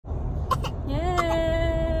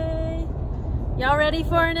Y'all ready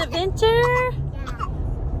for an adventure? Yeah.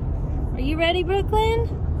 Are you ready, Brooklyn?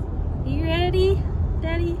 You ready,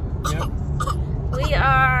 Daddy? Yep. We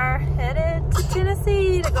are headed to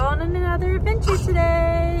Tennessee to go on another adventure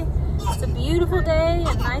today. It's a beautiful day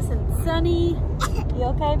and nice and sunny. You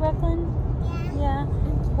okay, Brooklyn? Yeah.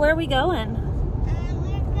 Where are we going? We're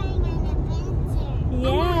going on an adventure.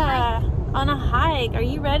 Yeah, on a hike. Are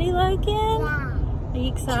you ready, Logan? Yeah. Are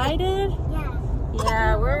you excited? Yeah.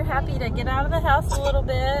 Yeah, we're happy to get out of the house a little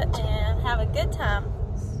bit and have a good time.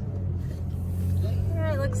 All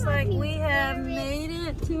right, looks like we have made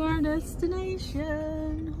it to our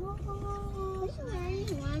destination.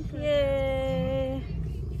 Yay!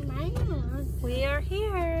 We are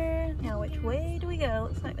here. Now, which way do we go?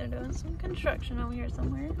 Looks like they're doing some construction over here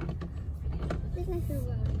somewhere.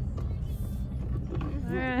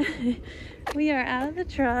 All right, we are out of the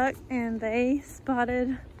truck and they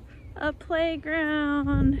spotted a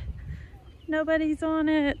playground. Nobody's on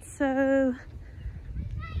it, so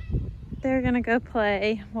they're gonna go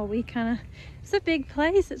play. Well, it's a big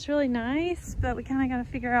place, it's really nice, but we kind of got to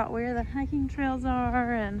figure out where the hiking trails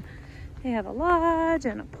are, and they have a lodge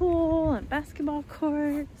and a pool and basketball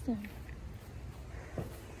courts and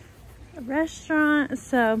a restaurant,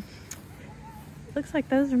 so looks like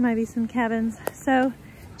those are maybe some cabins. So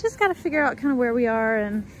just got to figure out kind of where we are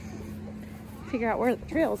and figure out where the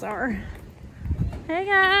trails are. Hey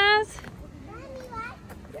guys!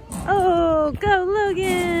 Oh, go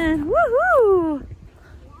Logan! Woohoo!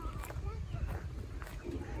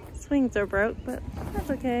 Swings are broke, but that's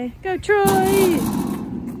okay. Go Troy!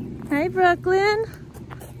 Hey Brooklyn!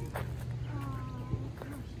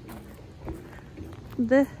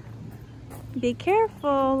 Be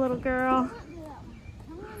careful, little girl.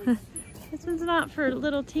 This one's not for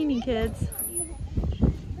little teeny kids.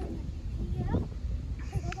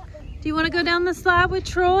 Do you want to go down the slide with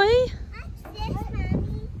Troy?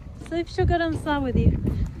 See if she'll go down the slide with you.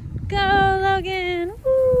 Go, Logan!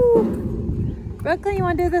 Woo! Brooklyn, you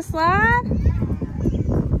want to do the slide?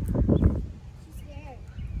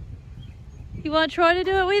 You want Troy to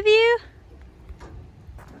do it with you?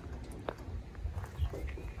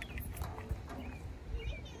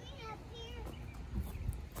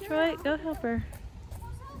 Troy, go help her.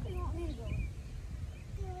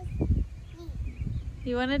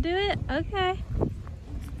 You want to do it? Okay.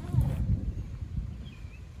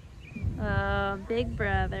 Oh, big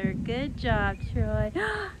brother. Good job, Troy.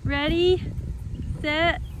 Ready,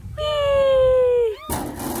 set, whee!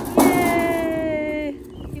 Yay!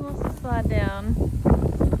 He wants to slide down.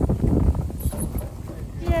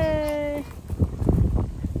 Yay!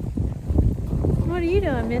 What are you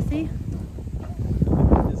doing, Missy?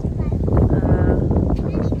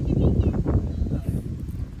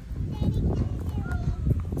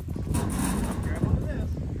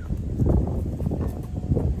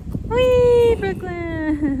 Whee,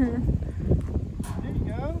 Brooklyn! There you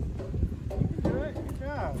go. You can do it. Good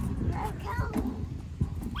job.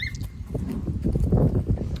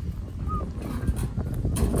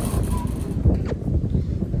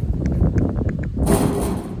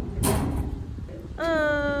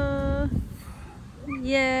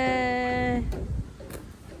 Yeah.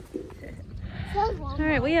 All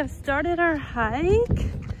right, we have started our hike.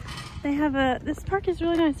 They have this park is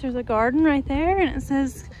really nice. There's a garden right there and it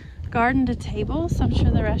says garden to table, so I'm sure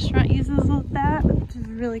the restaurant uses that, which is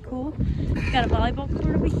really cool. We've got a volleyball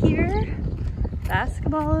court over here,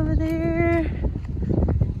 basketball over there.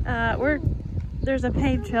 There's a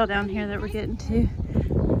paved trail down here that we're getting to.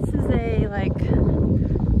 This is a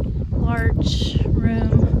large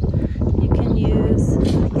room you can use,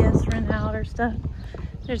 I guess, rent out or stuff.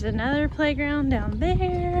 There's another playground down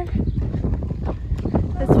there.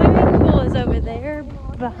 The swimming pool is over there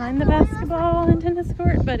behind the basketball and tennis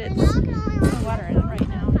court, but it's no water in it right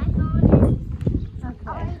now.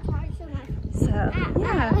 Okay. So,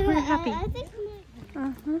 yeah, we're happy.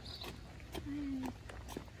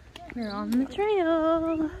 We're on the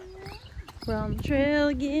trail. We're on the trail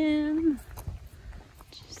again.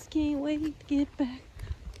 Just can't wait to get back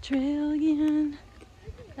the trail again.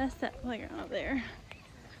 That's that playground up there.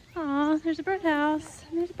 Aw, there's a birdhouse.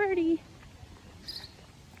 There's a birdie.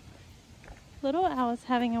 Little Alice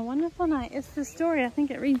having a wonderful night. It's the story. I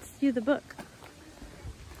think it reads you the book.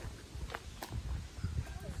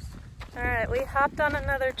 All right, we hopped on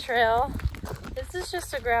another trail. This is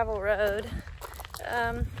just a gravel road.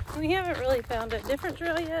 We haven't really found a different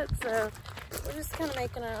trail yet, so we're just kind of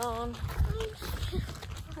making our own.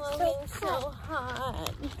 Logan's so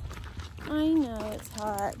hot. I know it's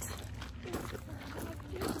hot.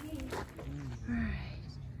 All right.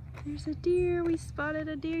 There's a deer. We spotted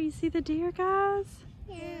a deer. You see the deer, guys?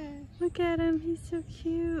 Look at him, he's so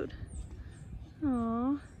cute.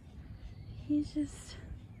 Aw, he's just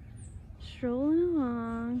strolling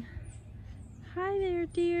along. Hi there,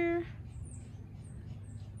 dear.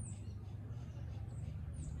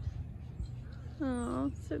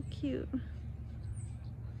 Oh, so cute.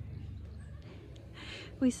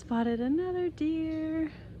 We spotted another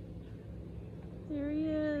deer. There he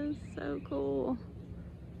is, so cool.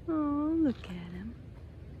 Oh, look at him.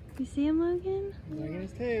 You see him, Logan? Wagging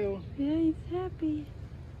his tail. Yeah, he's happy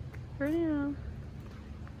for now.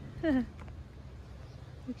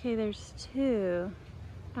 Okay, there's two.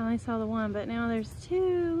 I only saw the one, but now there's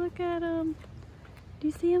two. Look at them. Do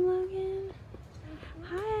you see him, Logan?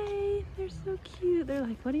 Hi, they're so cute. They're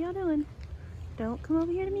like, what are y'all doing? Don't come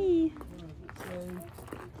over here to me.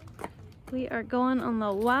 We are going on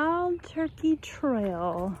the Wild Turkey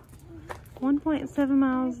Trail. 1.7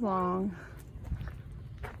 miles long.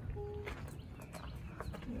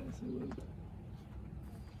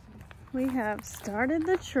 We have started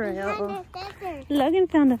the trail. Logan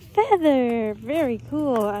found a feather. Very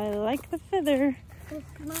cool. I like the feather.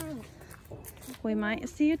 We might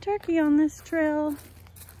see a turkey on this trail.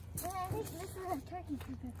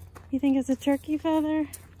 You think it's a turkey feather?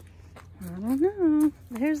 I don't know.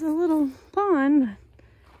 There's a little pond.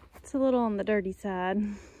 It's a little on the dirty side.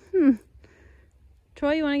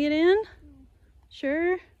 Troy, you want to get in?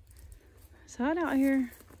 Sure. It's hot out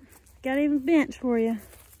here. Got even a bench for you.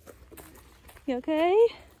 You okay?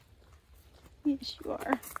 Yes, you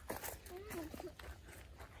are.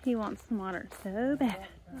 He wants some water so bad.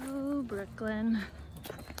 Oh, Brooklyn.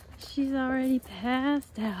 She's already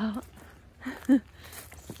passed out.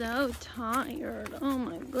 So tired. Oh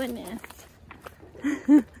my goodness.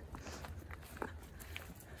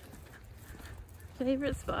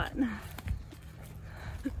 Favorite spot.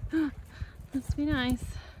 Must be nice.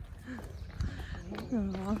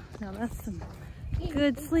 Oh, now that's some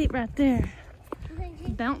good sleep right there.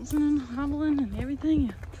 Bouncing and hobbling and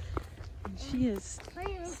everything. And she is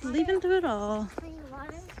sleeping through it all.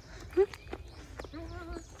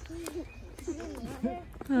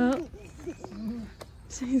 Oh,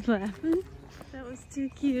 she's laughing. That was too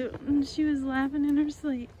cute. And she was laughing in her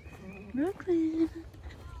sleep. Brooklyn,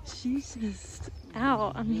 she's just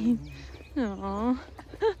out. I mean, aw.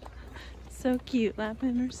 So cute, laughing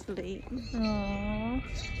in her sleep. Aw,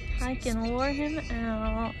 hiking wore him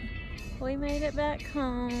out. We made it back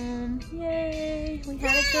home. Yay, we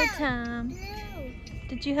had a good time.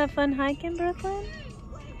 Did you have fun hiking, Brooklyn?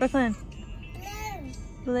 Brooklyn?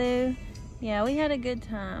 Blue. Yeah, we had a good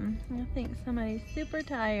time. I think somebody's super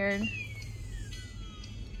tired.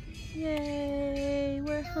 Yay,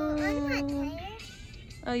 we're home.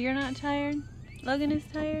 Oh, you're not tired? Logan is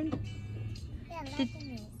tired?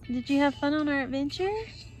 Did you have fun on our adventure?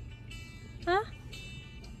 Huh?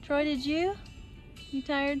 Troy, did you? You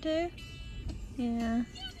tired too? Yeah.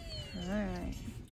 All right.